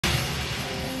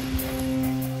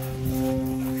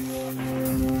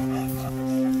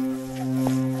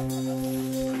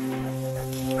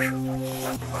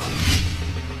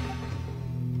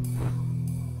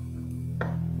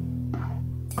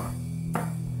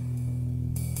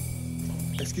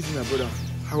Excuse me, my brother.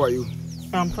 How are you?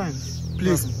 I'm fine.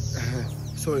 Please.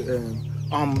 Sorry,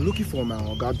 I'm looking for my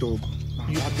Oga dog.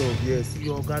 Oga dog, yes.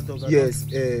 Your Oga dog? Yes.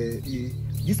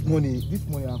 This morning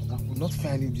I could not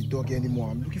find the dog anymore.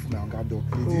 I'm looking for my Oga dog.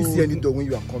 Did you see any dog when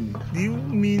you are coming? Do you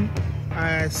mean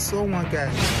I saw one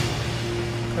guy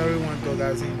carry one dog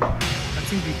as in? I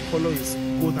think the color is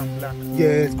gold and black.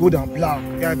 Yes, gold and black.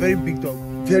 Yeah, very big dog.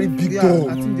 Very big dog.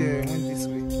 I think they went this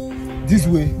way. This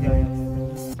way? Yeah.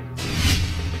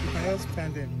 You can just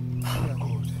find them.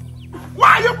 Why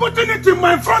are you putting it in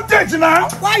my frontage now?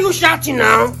 Why are you shouting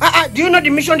now? Do you know the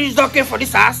mission this dog came for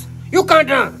this house? You can't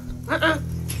run.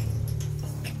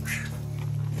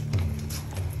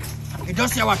 You don't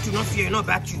say what you not fear, not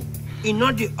about you. He's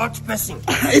not the hot person.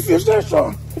 If you say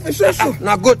so.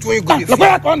 Now go to where you go. The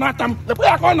player can't at him. The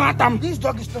player can't at him. This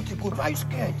dog is not a good. Are you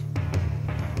scared?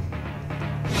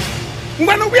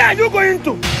 Where are you going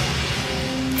to?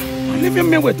 Leaving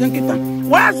me with thinking that.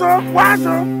 Why so?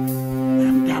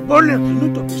 I'm diabolic. You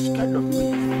need to be scared of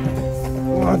me. I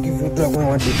want to give you a dog. I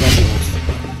want to do that.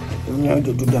 You need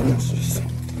to do that.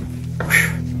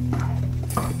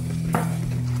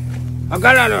 I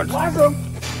got a lot. Why so?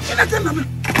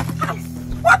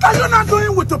 What are you not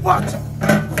doing with the pot?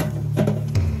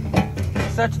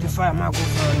 Search the fire, man. Go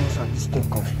for a news and this thing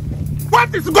come.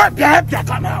 What is going to help you?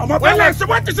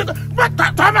 What is it? What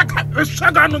is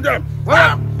shagging on them?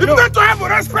 You need to have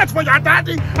respect for your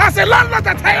daddy. As a landlord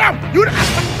that I am,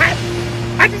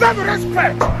 I deserve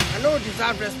respect. I know you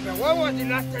deserve respect. When was the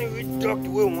last time you dog the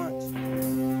way you want?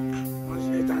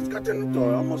 It has gotten to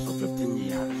almost 15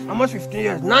 years. Almost 15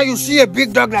 years. Now you see a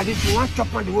big dog like this, you want to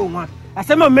chop on the way you want. I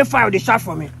said, man, make fire, they shout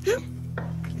for me.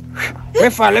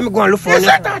 Make fire, let me go and look for you.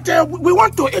 Said that we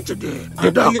want to eat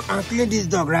the dog. I'll clean this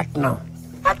dog right now.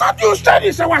 I thought you said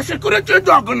it's our security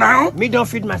dog now. Me don't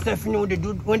feed myself, you know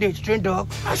when they train dog.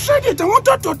 I said it, I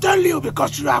wanted to tell you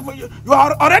because you are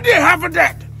already half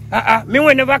dead. Me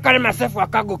will never carry myself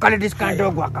waka, go carry this kind of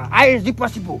dog waka. How is it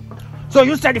possible? So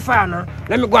you set the fire now.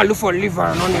 Let me go and look for liver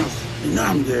and onions. You know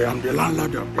I'm the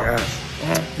landlord of the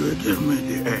house. You will give me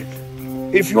the head.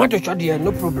 If you want to shut the head,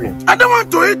 no problem. I don't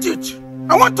want to eat it.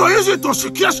 I want to use it to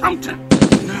secure something.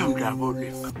 Now I'm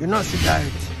diabolic. You know see that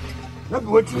it. Not be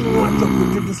waiting you want to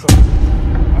do this one.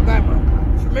 Okay,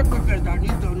 man. If you make quick that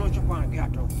this dog not chop and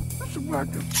get out. That's about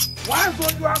it. Why so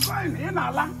you are going in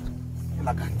Allah?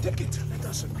 I can take it. Let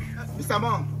us agree. Mr.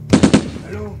 Man.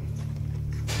 Hello.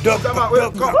 Dog, come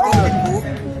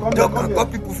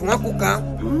people from Akuka.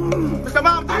 Mr.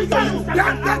 Man,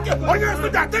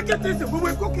 take it easy. We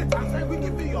will cook it and we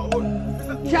give you your own.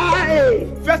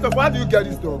 Child! First of all, how do you get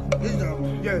this dog? This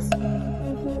dog? Yes.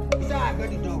 Sir, I got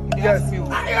the dog. Yes.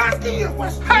 I asking you a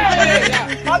question.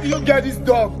 How do you get this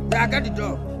dog? Yeah, I got the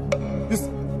dog.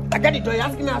 I got the dog. You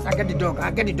asking me how I get the dog.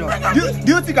 I get the dog.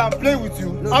 Do you think I'm playing with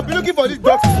you? No. I've been looking for this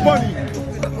dog since morning.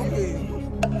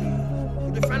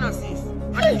 The finances.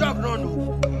 And the dog run.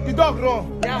 The dog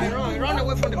run? Yeah, he run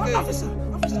away from the place. Officer.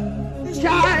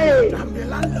 Child! I'm the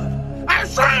landlord. I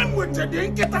saw him with the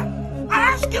innkeeper. I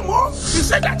asked him, he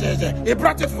said that he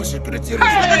brought it for security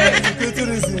reasons. Security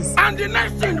reasons. And the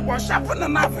next thing was happening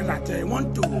enough that he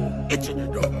want to eat the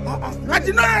dog. I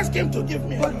did not ask him to give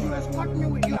me. But you escort me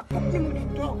with the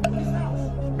dog to this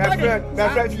house. My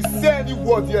friend, if you say any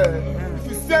word here, if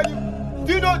you say any...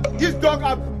 Do you know this dog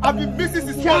I've been missing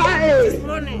since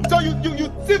morning? So you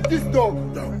thief this dog.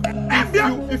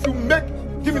 If you make...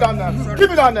 Give me that knife. Give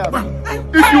me that knife.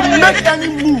 If you make any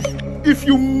move,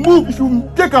 if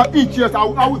you take an inch, yes, I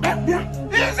will.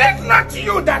 Is it not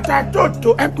you that I told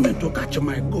to help me to catch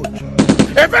my goat?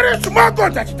 A very small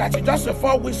goat that is just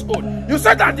 4 weeks old. You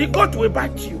said that the goat will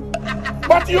bite you.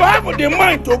 But you have the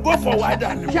mind to go for wild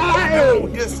animals.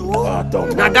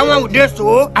 Now that one with this,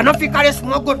 so I don't think I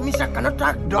small goat, Mister cannot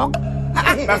track dog.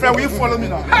 My friend, will you follow me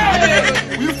now?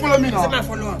 Will you follow me now?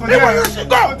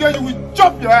 Then you will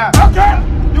chop your hair. Okay.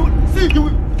 You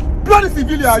will bloody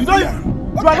civilian. You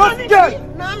are not scared.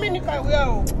 How many can we have?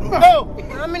 No.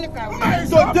 How many can we have?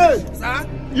 So then, sir?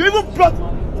 You even brought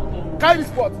carry this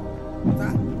spot.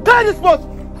 Carry this spot.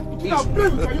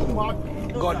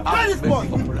 God, carry this spot.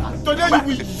 So then you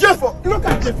will yell for. Look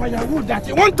at the firewood that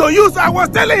you want to use. I was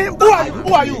telling him.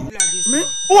 Who are you? Me?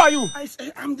 Who are you? I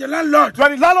say I'm the landlord. You are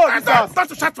the landlord of this house. Start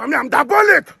to shout for me. I'm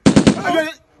diabolic.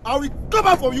 I will come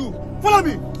out from you. Follow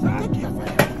me. Take your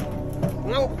fire.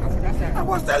 I I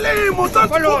was telling him,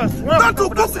 don't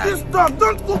cook this dog.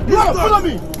 Don't cook this dog. Follow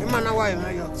me.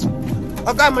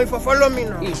 Okay, man, if you follow me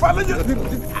now. Follow you.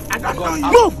 I don't know you.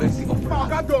 Move.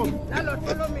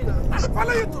 Follow me now. I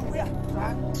follow you to where?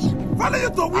 Follow you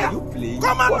to where?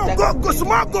 Come on, go,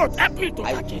 small goat. Help me to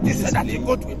catch it. This is that the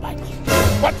goat will bite you.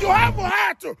 But you have a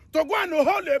heart to go and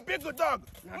hold a big dog.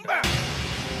 Remember?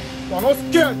 I'm not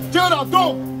scared. Tell that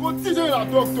dog. Go teach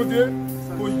that dog today.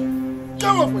 Go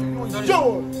show up.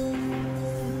 Show up.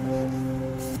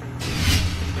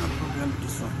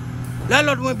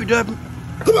 Landlord won't be there.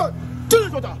 Come on. Drink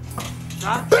this water.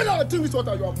 Huh? Drink this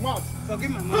water. You are mad. Forgive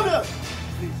my Come mom. here.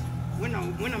 Please. When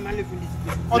am I leaving this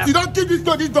place? Until you don't give this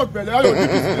dog belly, I don't give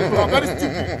this place. You are very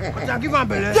stupid. But I give him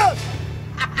belly. Yes.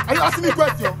 Are you asking me a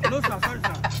question? No, sir. Sorry,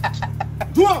 sir.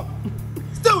 Do it.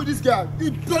 Stay with this guy. He's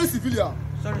very civilian.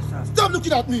 Sorry, sir. Stop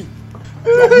looking at me.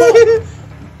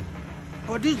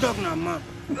 But this dog now, man.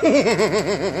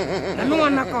 I don't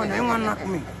want to knock on. I don't want to knock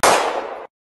me.